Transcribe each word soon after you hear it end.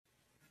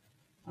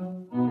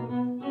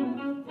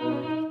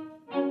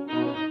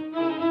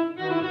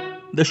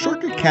The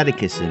Shorter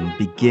Catechism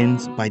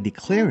begins by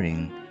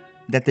declaring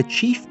that the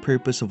chief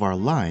purpose of our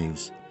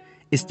lives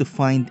is to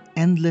find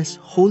endless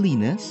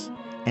holiness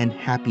and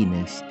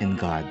happiness in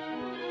God.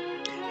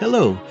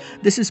 Hello,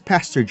 this is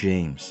Pastor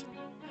James.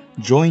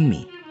 Join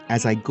me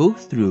as I go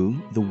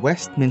through the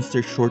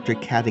Westminster Shorter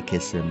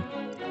Catechism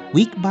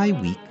week by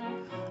week,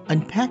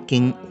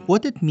 unpacking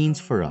what it means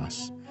for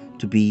us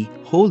to be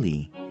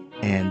holy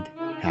and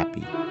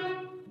happy.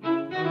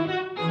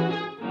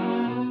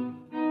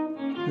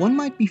 One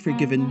might be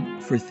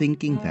forgiven for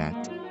thinking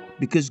that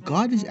because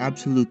God is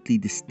absolutely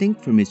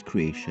distinct from His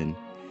creation,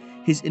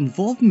 His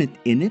involvement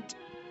in it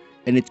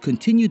and its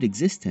continued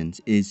existence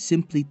is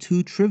simply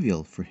too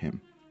trivial for Him.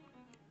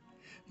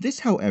 This,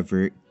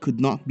 however, could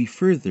not be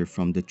further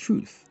from the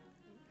truth.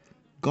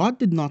 God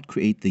did not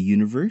create the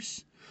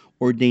universe,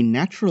 ordain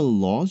natural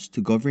laws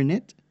to govern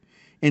it,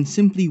 and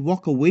simply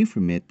walk away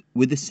from it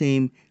with the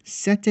same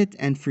set it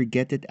and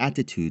forget it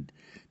attitude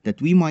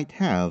that we might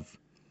have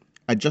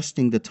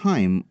adjusting the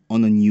time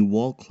on a new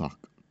wall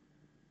clock.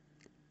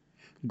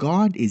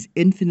 God is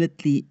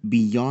infinitely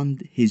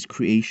beyond His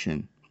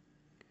creation,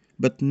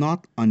 but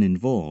not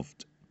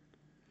uninvolved.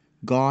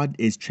 God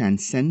is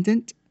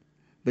transcendent,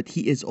 but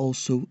He is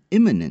also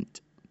immanent.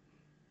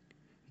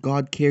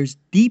 God cares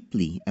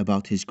deeply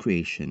about His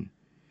creation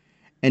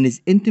and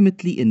is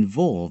intimately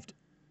involved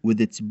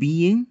with its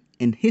being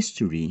and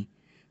history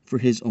for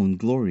His own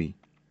glory.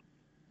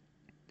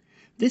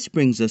 This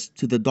brings us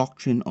to the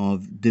doctrine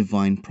of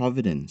divine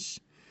providence,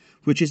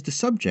 which is the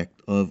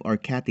subject of our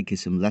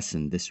catechism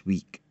lesson this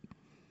week.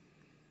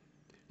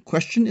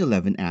 Question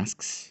 11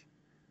 asks,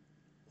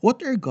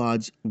 what are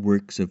God's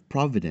works of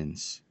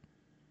providence?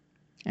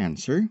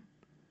 Answer,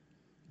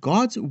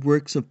 God's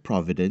works of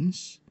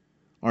providence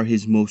are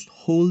His most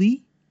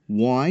holy,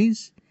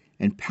 wise,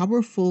 and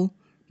powerful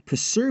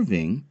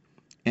preserving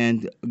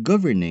and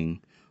governing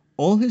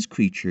all His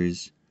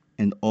creatures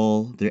and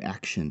all their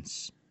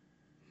actions.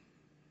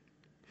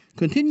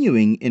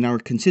 Continuing in our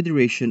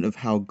consideration of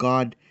how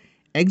God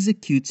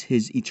executes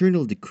His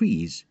eternal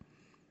decrees,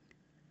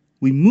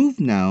 we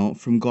move now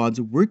from God's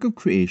work of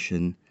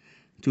creation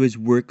to His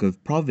work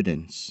of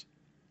providence.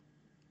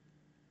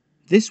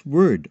 This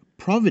word,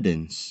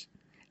 providence,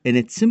 in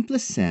its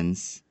simplest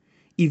sense,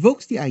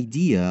 evokes the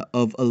idea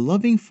of a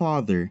loving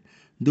Father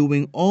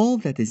doing all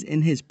that is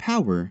in His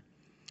power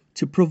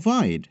to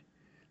provide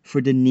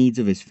for the needs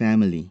of His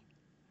family.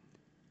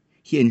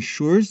 He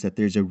ensures that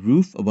there's a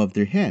roof above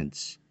their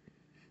heads,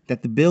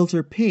 that the bills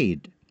are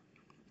paid,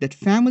 that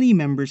family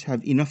members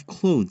have enough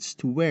clothes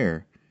to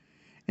wear,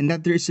 and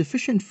that there is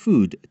sufficient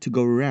food to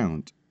go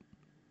around.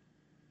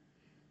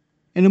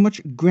 In a much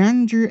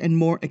grander and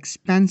more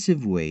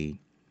expansive way,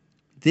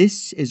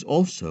 this is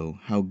also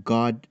how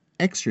God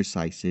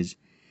exercises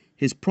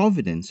His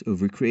providence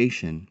over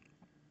creation.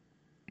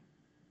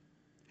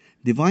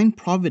 Divine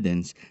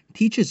providence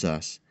teaches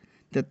us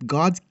that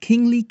God's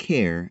kingly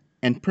care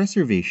and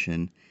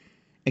preservation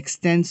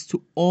extends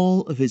to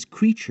all of His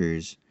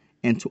creatures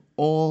and to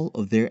all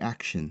of their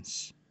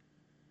actions.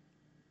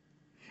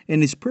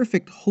 In His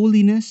perfect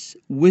holiness,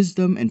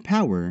 wisdom, and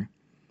power,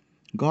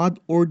 God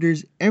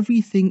orders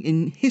everything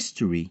in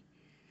history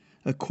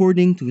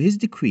according to His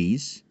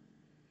decrees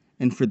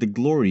and for the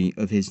glory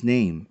of His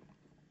name.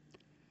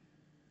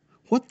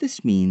 What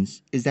this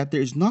means is that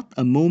there is not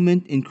a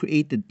moment in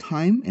created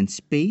time and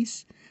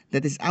space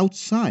that is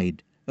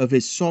outside of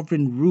His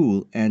sovereign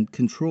rule and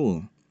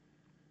control.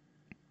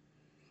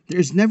 There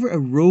is never a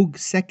rogue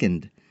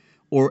second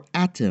or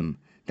atom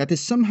that is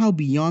somehow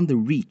beyond the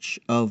reach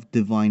of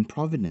divine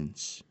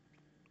providence.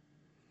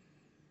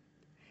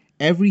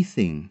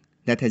 Everything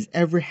that has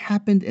ever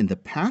happened in the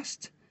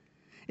past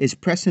is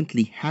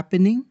presently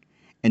happening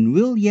and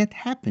will yet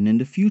happen in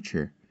the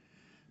future,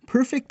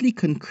 perfectly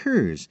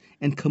concurs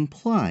and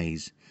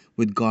complies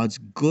with God's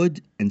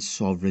good and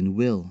sovereign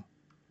will.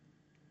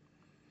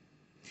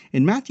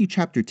 In Matthew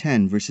chapter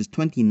 10, verses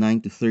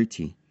 29 to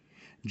 30,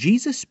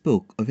 Jesus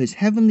spoke of His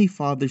Heavenly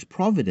Father's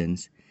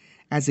providence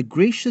as a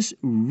gracious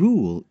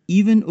rule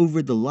even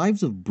over the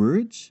lives of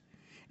birds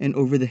and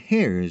over the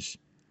hairs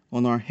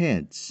on our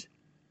heads.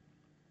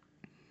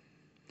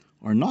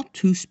 Are not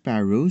 2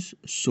 sparrows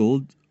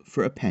sold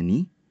for a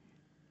penny,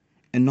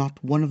 and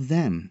not one of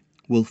them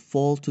will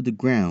fall to the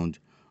ground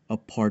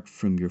apart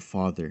from your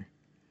Father?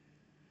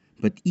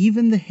 But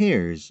even the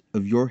hairs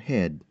of your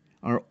head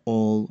are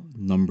all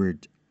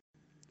numbered.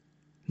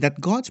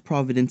 That God's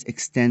providence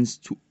extends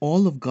to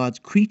all of God's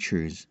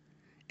creatures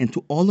and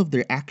to all of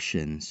their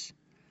actions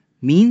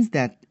means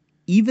that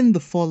even the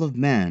fall of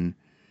man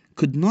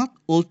could not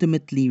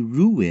ultimately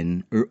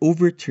ruin or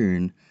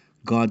overturn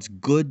God's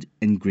good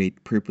and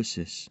great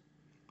purposes.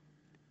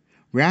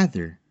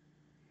 Rather,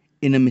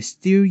 in a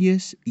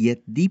mysterious yet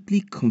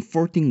deeply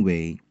comforting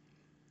way,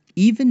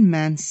 even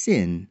man's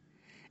sin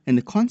and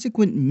the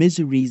consequent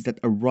miseries that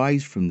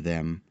arise from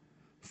them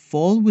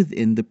fall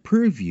within the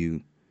purview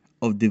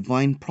of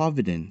divine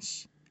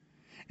providence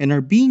and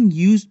are being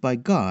used by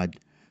God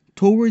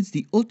towards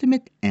the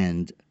ultimate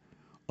end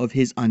of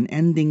His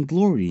unending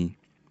glory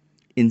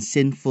in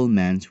sinful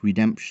man's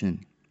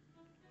redemption.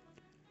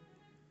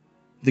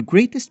 The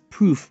greatest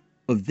proof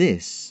of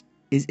this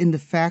is in the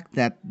fact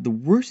that the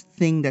worst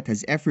thing that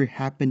has ever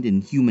happened in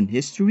human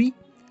history,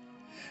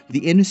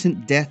 the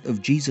innocent death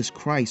of Jesus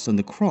Christ on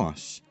the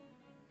cross,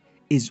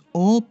 is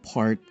all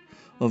part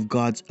of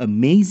God's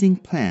amazing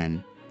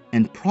plan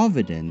and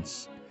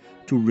providence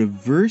to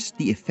reverse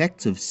the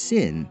effects of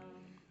sin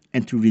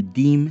and to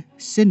redeem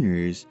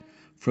sinners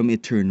from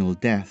eternal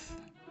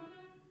death.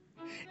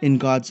 In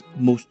God's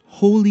most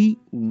holy,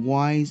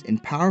 wise,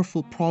 and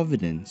powerful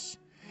providence,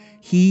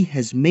 He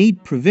has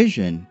made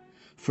provision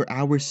for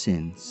our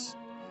sins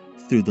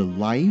through the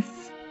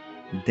life,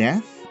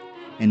 death,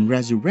 and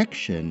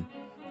resurrection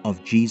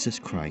of Jesus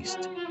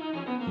Christ,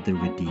 the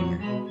Redeemer.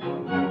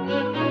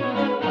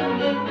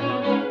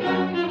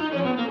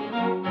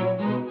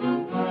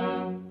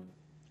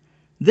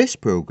 This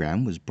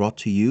program was brought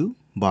to you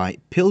by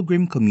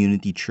Pilgrim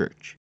Community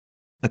Church,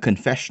 a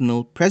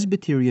confessional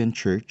Presbyterian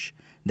church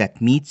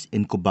that meets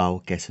in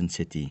Cubao, Quezon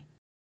City.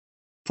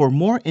 For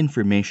more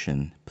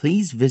information,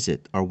 please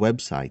visit our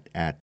website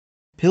at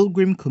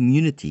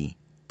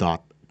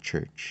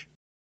pilgrimcommunity.church.